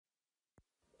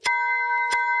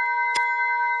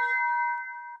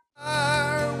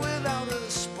Without a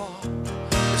spark,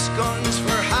 this gun's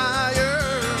for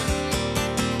hire.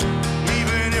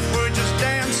 Even if we're just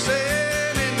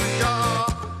dancing in the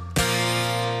dark.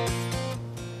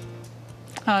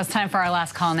 Oh, it's time for our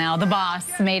last call now. The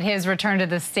Boss made his return to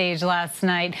the stage last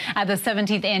night at the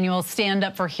 17th annual Stand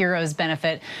Up for Heroes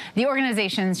benefit. The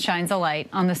organization shines a light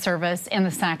on the service and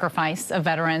the sacrifice of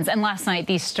veterans. And last night,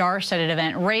 the star-studded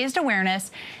event raised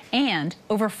awareness and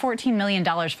over $14 million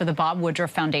for the Bob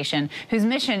Woodruff Foundation, whose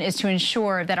mission is to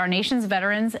ensure that our nation's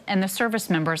veterans and the service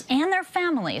members and their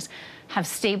families have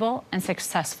stable and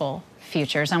successful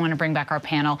futures. I want to bring back our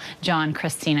panel, John,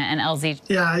 Christina, and LZ.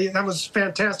 Yeah, that was a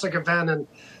fantastic event, and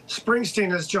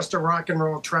Springsteen is just a rock and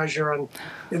roll treasure, and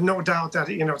no doubt that,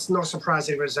 it's no surprise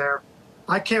he was there.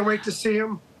 I can't wait to see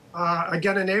him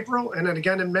again in April and then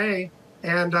again in May,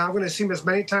 and I'm going to see him as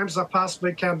many times as I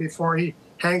possibly can before he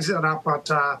hangs it up. But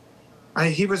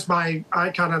he was my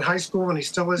icon in high school, and he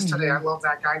still is today. I love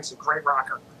that guy. He's a great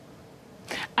rocker.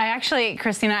 I actually,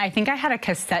 Christina, I think I had a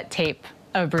cassette tape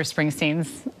of Bruce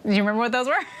Springsteen's. Do you remember what those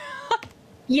were?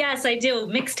 Yes, I do.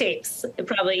 Mixtapes,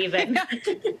 probably even.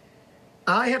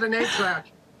 I had an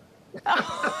 8-track.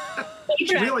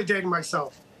 Really dating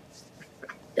myself.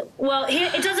 Well,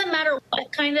 it doesn't matter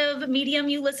what kind of medium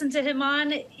you listen to him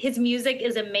on. His music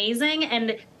is amazing.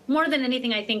 And more than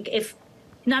anything, I think if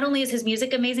not only is his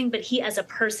music amazing, but he as a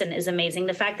person is amazing.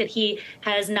 The fact that he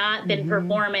has not been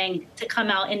performing to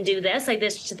come out and do this, I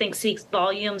just think speaks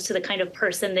volumes to the kind of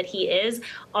person that he is,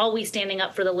 always standing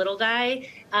up for the little guy,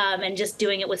 and just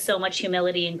doing it with so much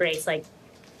humility and grace, like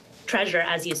treasure,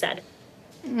 as you said.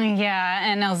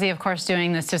 Yeah, and LZ, of course,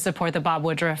 doing this to support the Bob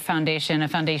Woodruff Foundation, a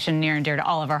foundation near and dear to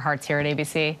all of our hearts here at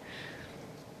ABC.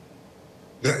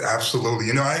 Yeah,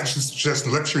 absolutely. I actually just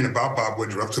lecturing about Bob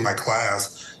Woodruff to my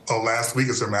class last week,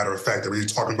 as a matter of fact, that we were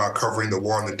talking about covering the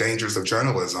war and the dangers of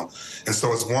journalism. And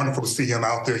so it's wonderful to see him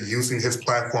out there using his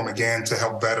platform again to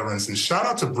help veterans. And shout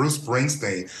out to Bruce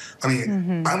Springsteen. I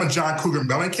mean, I'm a John Cougar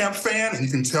Mellencamp fan, and you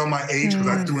can tell my age because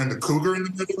I threw in the Cougar in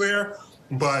the middle there.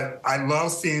 But I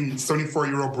love seeing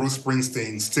 74-year-old Bruce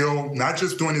Springsteen still not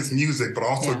just doing his music, but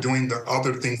also doing the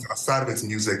other things outside of his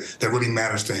music that really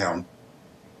matters to him.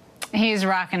 He's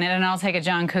rocking it, and I'll take a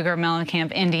John Cougar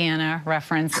Mellencamp, Indiana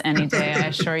reference any day, I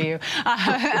assure you.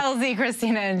 LZ,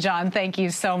 Christina, and John, thank you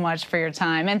so much for your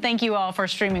time. And thank you all for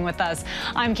streaming with us.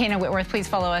 I'm Kana Whitworth. Please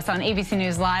follow us on ABC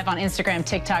News Live on Instagram,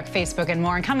 TikTok, Facebook, and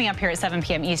more. And coming up here at 7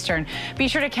 p.m. Eastern, be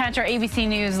sure to catch our ABC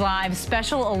News Live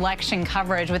special election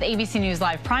coverage with ABC News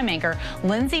Live prime anchor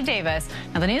Lindsay Davis.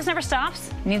 Now, the news never stops,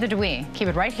 neither do we. Keep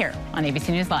it right here on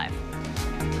ABC News Live.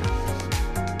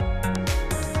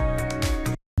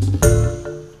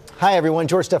 Hi everyone,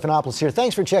 George Stephanopoulos here.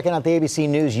 Thanks for checking out the ABC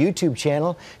News YouTube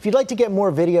channel. If you'd like to get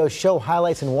more videos, show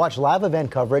highlights, and watch live event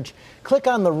coverage, click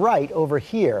on the right over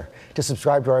here to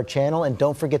subscribe to our channel, and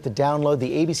don't forget to download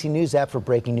the ABC News app for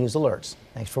breaking news alerts.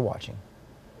 Thanks for watching.